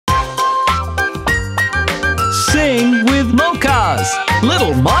Mocas,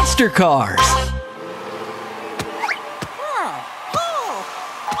 little monster cars.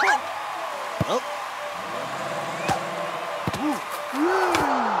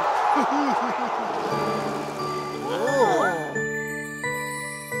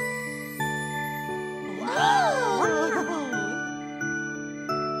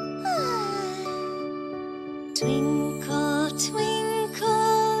 Twinkle,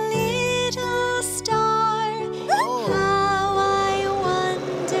 twinkle, little star, how I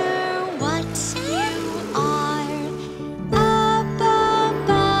wonder what you are. Up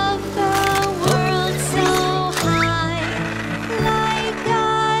above the world so high, like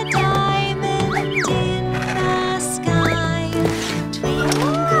a diamond in the sky.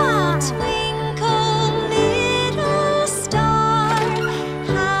 Twinkle, twinkle, little star,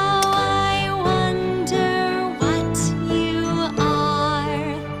 how I wonder what you are.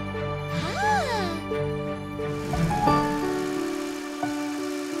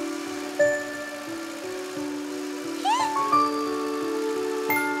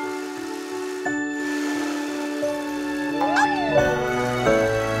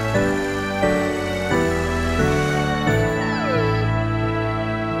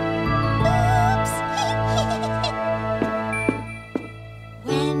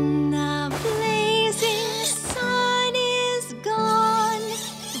 When the blazing sun is gone,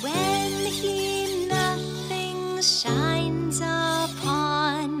 when he nothing shines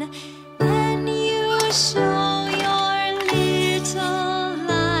upon, then you show your little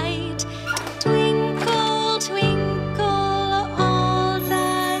light. Twinkle, twinkle all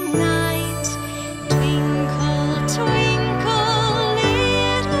the night. Twinkle, twinkle,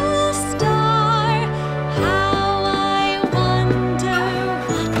 little star, how I wonder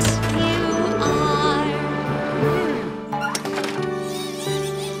what you are.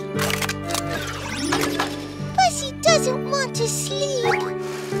 Pussy doesn't want to sleep.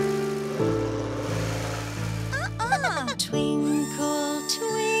 Twinkle,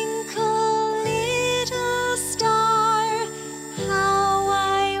 twinkle, little star, how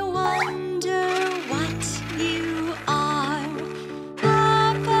I wonder what you are.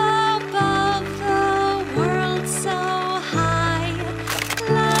 Up above the world so high,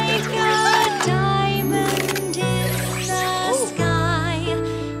 like a diamond in the sky.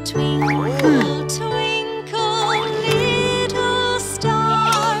 Twinkle, twinkle, little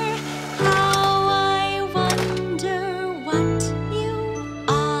star, how I wonder what you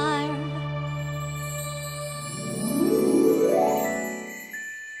are.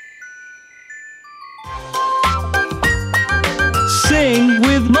 Sing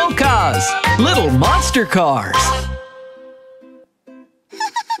with Mocas, little monster cars.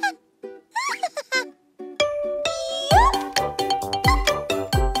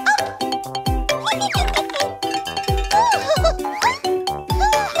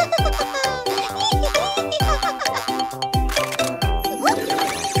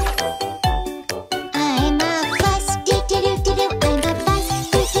 I'm a bus, do-do-do-do-do. I'm a bus,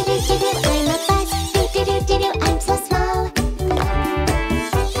 do-do-do-do-do. I'm a bus, do-do-do-do-do. I'm so small.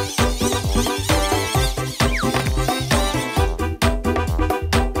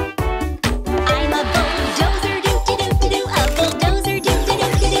 I'm a bulldozer, do-do-do-do-do. A bulldozer,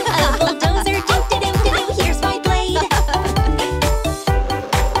 do-do-do-do-do. A bulldozer, do-do-do-do-do. Here's my blade.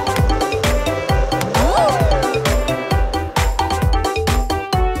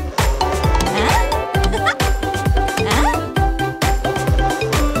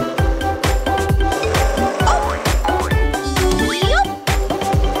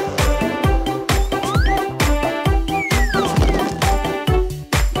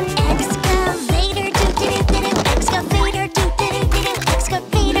 Excavator, do-do-do-do-do. Excavator, do-do-do-do-do.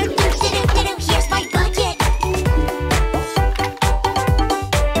 Excavator, do-do-do-do-do. Here's my bucket.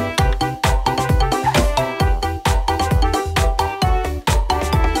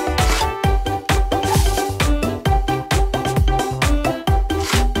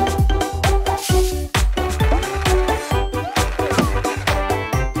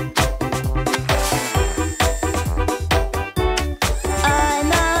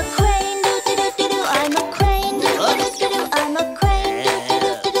 I'm a crane, do-do-do-do-do. I'm a crane, do-do-do-do-do. I'm a crane,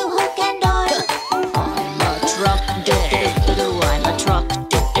 do-do-do-do-do. Hook and arm. I'm a truck, do-do-do-do-do. I'm a truck,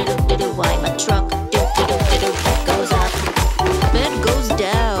 do-do-do-do-do. I'm a truck, do-do-do-do-do. Bed goes up, bed goes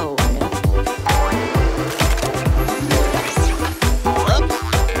down.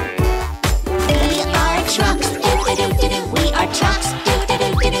 We are trucks, do-do-do-do-do. We are trucks,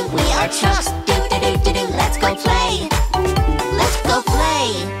 do-do-do-do-do. We are trucks, do-do-do-do-do. Let's go play. Let's go play.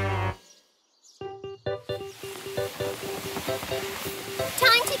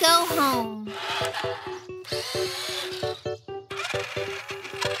 Time to go home.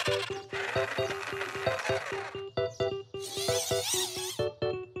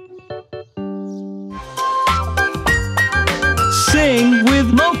 Sing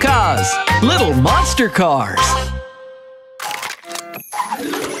with Mocas, little monster cars.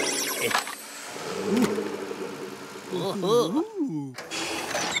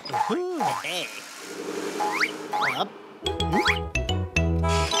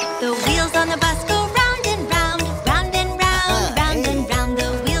 The wheels on the bus go round and round, round and round, round and round.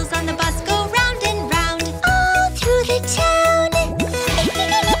 The wheels on the bus go round and round, all through the town.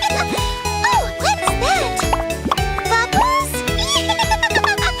 Oh, what's that? Bubbles?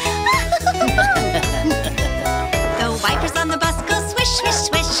 The wipers on the bus go swish, swish,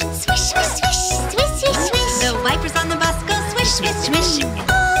 swish, swish, swish, swish, swish, swish, swish. The wipers on the bus go swish, swish, swish,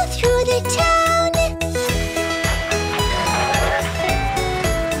 all through the town.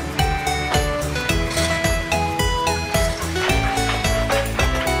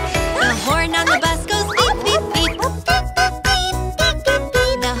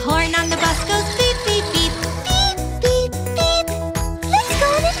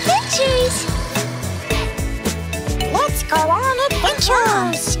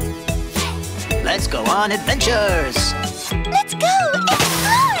 Let's go on adventures! Let's go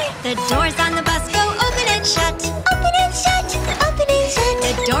explore! The doors on the bus go open and shut. Open and shut, open and shut.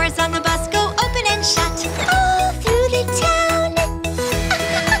 The doors on the bus go open and shut, all through the town.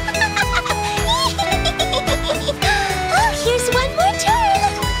 Oh, here's one more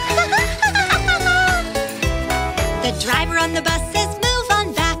turn. The driver on the bus says move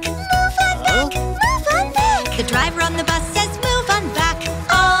on back. Move on back, move on back. The driver on the bus says move on back,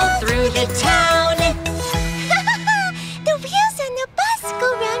 all through the town. The wheels on the bus go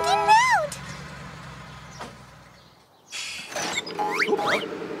round and round.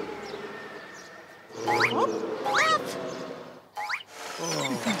 Up.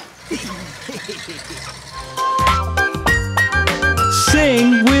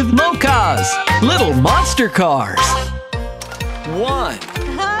 Sing with Mocas, little monster cars. 1,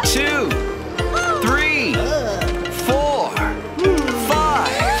 2, 3, 4,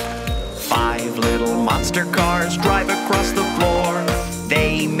 5. 5 little monster cars drive across the floor.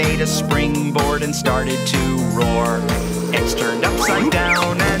 They made a springboard and started to roar. X turned upside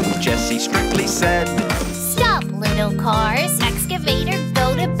down and Jessie strictly said, Stop, little cars. Excavator,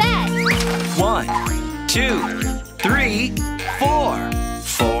 go to bed. 1, 2, 3, 4.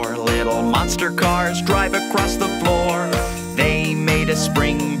 4 little monster cars drive across the floor. They made a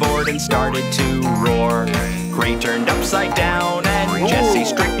springboard and started to roar. Gray turned upside down and Jessie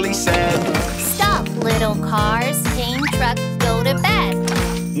strictly said, Stop, little cars. Tame truck, go to bed.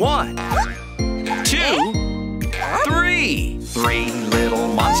 1, 2, 3. 3 little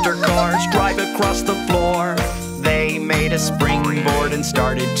monster cars drive across the floor. They made a springboard and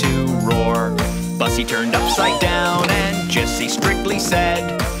started to roar. Bussy turned upside down and Jessie strictly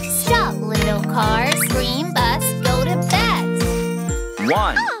said, Stop, little cars. Green bus, go to bed.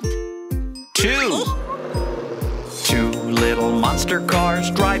 1, 2. 2 little monster cars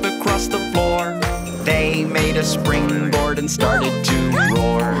drive across the floor. They made a springboard and started to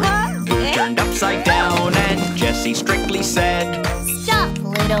roar. Blue turned upside down and Jessie strictly said, Stop,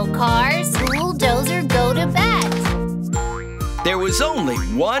 little cars. Bulldozer, go to bed. there was only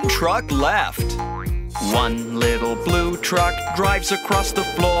one truck left. One little blue truck drives across the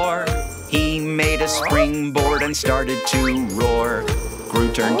floor. He made a springboard and started to roar.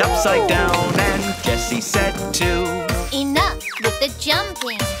 Gru turned upside down and Jessie said too, Enough with the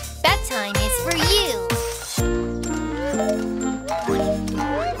jumping. Bedtime is for you.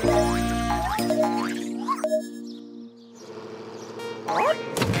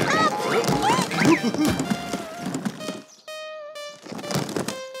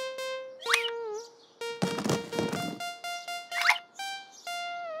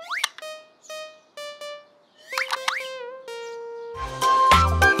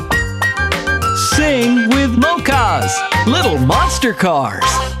 Sing with Mocas, little monster cars.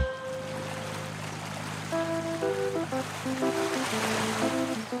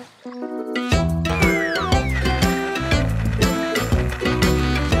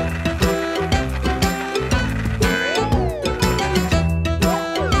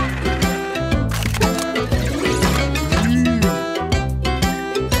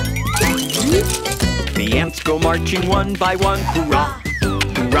 The ants go marching one by one, hurrah,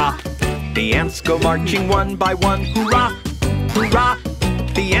 hurrah. The ants go marching one by one, hurrah, hurrah.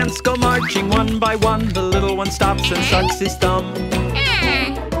 The ants go marching one by one. The little one stops and sucks his thumb.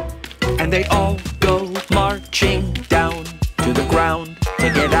 And they all go marching down to the ground to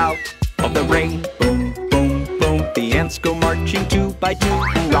get out of the rain. Boom, boom, boom. The The ants go marching two by two.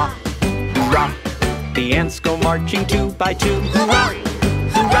 Hurrah, hurrah. The ants go marching two by two. Hurrah,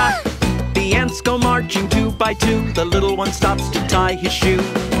 hurrah. The ants go marching two by two. The little one stops to tie his shoe.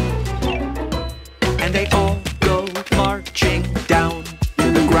 And they all go marching down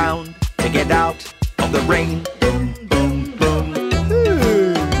to the ground to get out of the rain. Boom, boom, boom.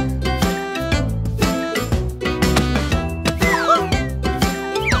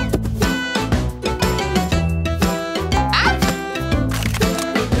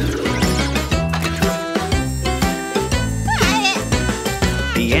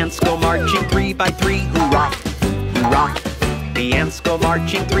 The ants go marching three by three. Hurrah, hurrah. The ants go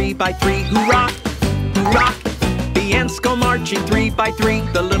marching three by three. Hurrah, hurrah. The ants go marching three by three.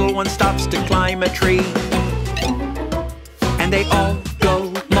 The little one stops to climb a tree. And they all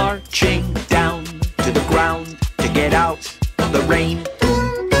go marching down to the ground to get out of the rain.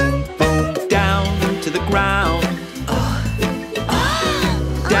 Boom, boom, boom. Down to the ground.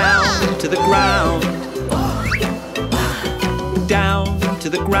 Down to the ground. Down to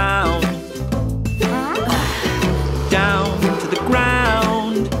the ground. Down to the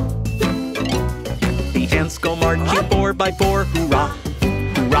ground. The ants go marching four by four. Hurrah,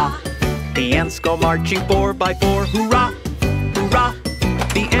 hurrah. The ants go marching four by four. Hurrah, hurrah.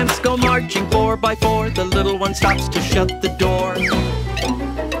 The ants go marching four by four. The little one stops to shut the door.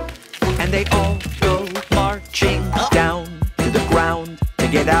 And they all go marching down to the ground to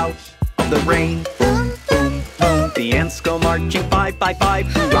get out of the rain. Boom, boom, boom. The ants go marching five by five.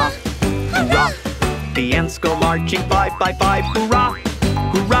 Hurrah, hurrah. The ants go marching five by five. Hurrah,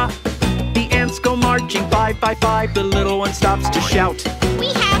 hurrah. The ants go marching five by five. The little one stops to shout. We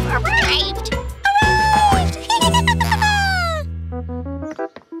have arrived! Arrived!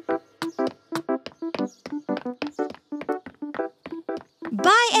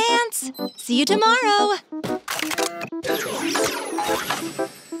 Bye, ants! See you tomorrow!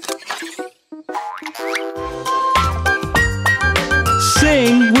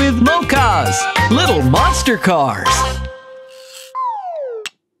 Sing with Mocas, little monster cars.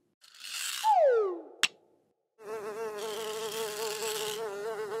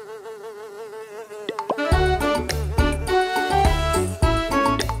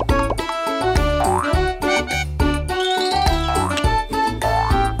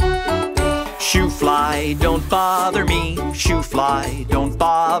 Shoo Fly, don't bother me. Shoo Fly, don't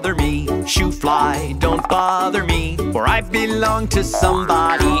bother me. Shoo Fly, don't bother me. For I belong to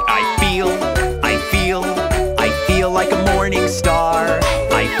somebody. I feel like a morning star.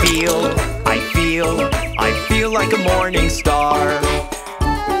 I feel like a morning star.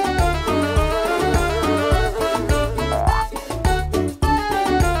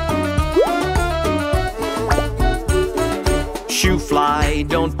 Shoo Fly,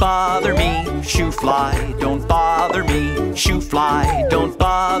 don't bother me. Shoo Fly, don't bother me. Shoo Fly, don't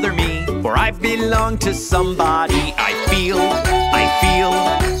bother me. For I belong to somebody. I feel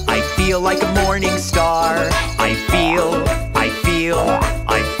like a morning star. I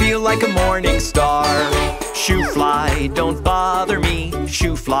feel like a morning star. Shoo Fly, don't bother me.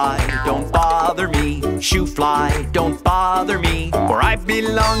 Shoo Fly, don't bother me. Shoo Fly, don't bother me. For I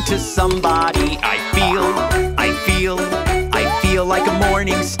belong to somebody. I feel like a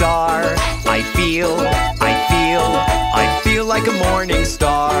morning star. I feel like a morning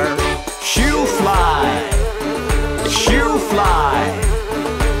star. Shoo Fly, Shoo Fly,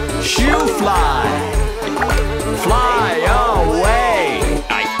 Shoo Fly, fly away.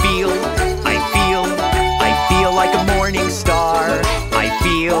 I feel like a morning star. I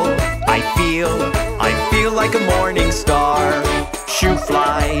feel like a morning star. Shoo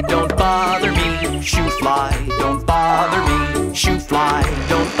Fly, don't bother me. Shoo Fly, don't bother me. Shoo Fly,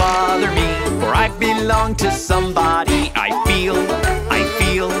 don't bother me. For I belong to somebody. I feel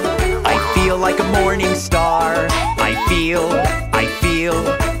like a morning star.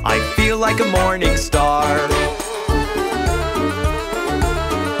 I feel like a morning star.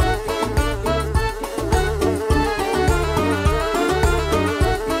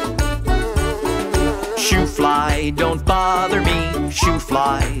 Shoo Fly, don't bother me. Shoo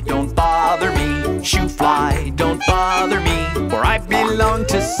Fly, don't bother me. Shoo Fly,